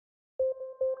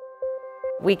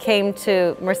We came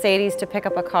to Mercedes to pick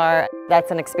up a car. That's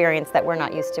an experience that we're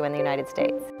not used to in the United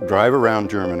States. Drive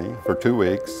around Germany for 2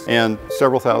 weeks and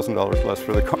several $1,000s less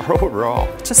for the car overall.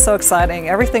 Just so exciting.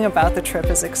 Everything about the trip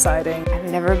is exciting. I've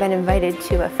never been invited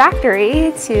to a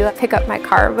factory to pick up my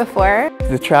car before.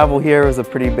 The travel here was a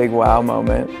pretty big wow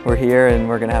moment. We're here and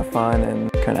we're gonna have fun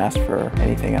and couldn't ask for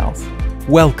anything else.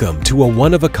 Welcome to a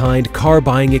one-of-a-kind car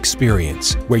buying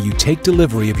experience where you take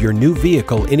delivery of your new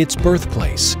vehicle in its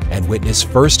birthplace and witness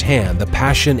firsthand the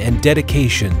passion and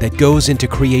dedication that goes into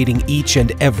creating each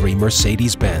and every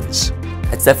Mercedes-Benz.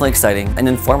 It's definitely exciting and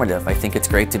informative. I think it's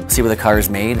great to see where the car is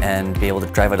made and be able to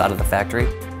drive it out of the factory.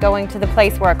 Going to the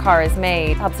place where a car is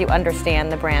made helps you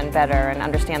understand the brand better and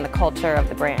understand the culture of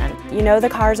the brand. You know the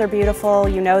cars are beautiful,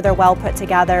 you know they're well put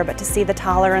together, but to see the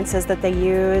tolerances that they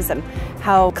use and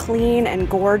how clean and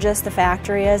gorgeous the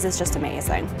factory is just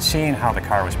amazing. Seeing how the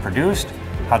car was produced,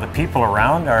 how the people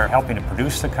around are helping to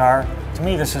produce the car, to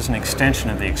me this is an extension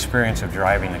of the experience of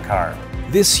driving the car.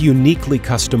 This uniquely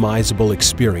customizable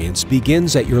experience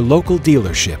begins at your local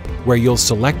dealership, where you'll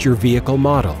select your vehicle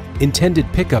model,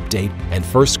 intended pickup date, and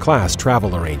first-class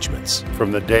travel arrangements.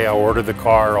 From the day I ordered the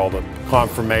car, all the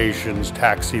confirmations,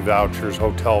 taxi vouchers,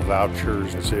 hotel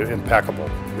vouchers, it's impeccable.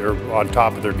 They're on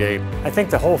top of their game. I think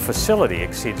the whole facility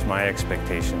exceeds my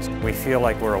expectations. We feel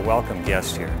like we're a welcome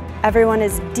guest here. Everyone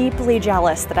is deeply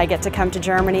jealous that I get to come to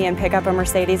Germany and pick up a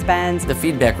Mercedes-Benz. The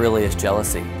feedback really is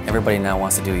jealousy. Everybody now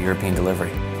wants to do a European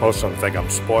delivery. Most of them think I'm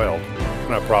spoiled,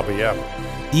 and I probably am.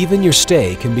 Even your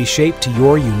stay can be shaped to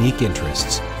your unique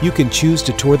interests. You can choose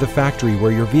to tour the factory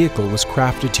where your vehicle was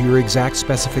crafted to your exact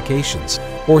specifications,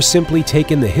 or simply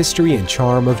take in the history and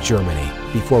charm of Germany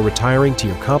before retiring to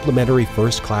your complimentary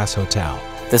first-class hotel.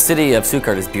 The city of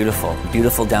Stuttgart is beautiful.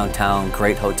 Beautiful downtown,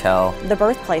 great hotel. The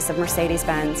birthplace of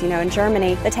Mercedes-Benz. You know, in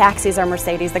Germany, the taxis are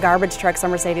Mercedes, the garbage trucks are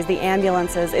Mercedes, the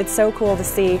ambulances. It's so cool to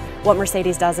see what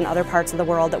Mercedes does in other parts of the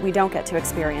world that we don't get to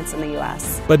experience in the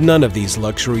U.S. But none of these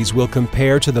luxuries will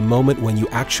compare to the moment when you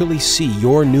actually see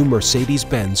your new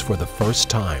Mercedes-Benz for the first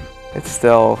time. It's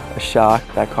still a shock.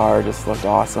 That car just looked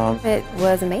awesome. It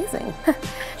was amazing.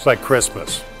 It's like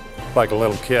Christmas, like a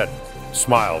little kid.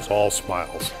 Smiles, all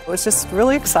smiles. It was just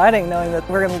really exciting knowing that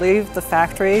we're going to leave the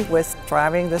factory with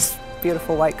driving this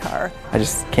beautiful white car. I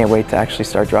just can't wait to actually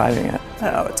start driving it.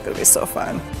 Oh, it's going to be so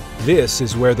fun. This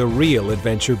is where the real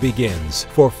adventure begins.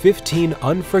 For 15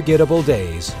 unforgettable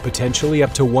days, potentially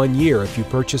up to 1 year if you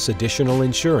purchase additional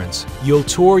insurance, you'll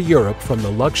tour Europe from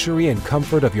the luxury and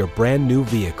comfort of your brand new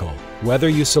vehicle. Whether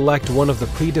you select one of the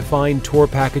predefined tour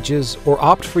packages or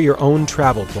opt for your own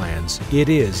travel plans, it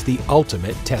is the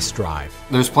ultimate test drive.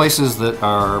 There's places that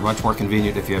are much more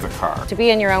convenient if you have a car. To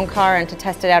be in your own car and to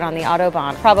test it out on the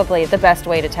Autobahn, probably the best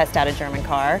way to test out a German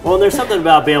car. Well, there's something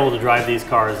about being able to drive these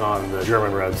cars on the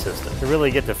German road system. To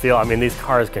really get the feel, I mean, these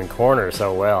cars can corner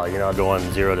so well, you know,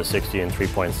 going 0 to 60 in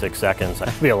 3.6 seconds.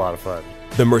 That'd be a lot of fun.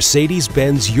 The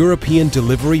Mercedes-Benz European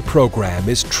Delivery Program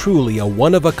is truly a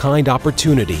one-of-a-kind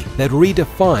opportunity that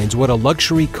redefines what a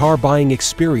luxury car buying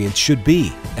experience should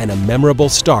be, and a memorable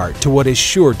start to what is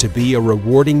sure to be a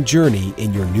rewarding journey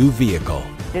in your new vehicle.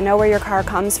 To know where your car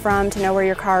comes from, to know where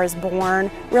your car is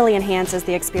born, really enhances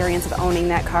the experience of owning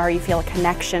that car. You feel a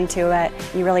connection to it.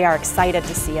 You really are excited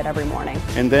to see it every morning.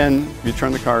 And then you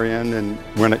turn the car in, and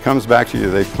when it comes back to you,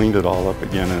 they've cleaned it all up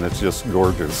again, and it's just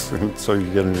gorgeous. And so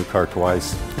you get a new car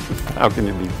twice. How can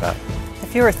you beat that?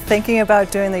 If you were thinking about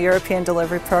doing the European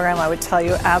delivery program, I would tell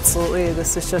you absolutely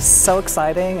this is just so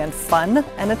exciting and fun.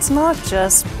 And it's not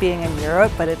just being in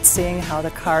Europe, but it's seeing how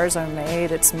the cars are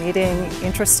made. It's meeting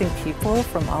interesting people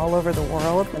from all over the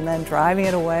world and then driving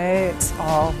it away. It's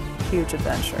all a huge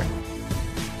adventure.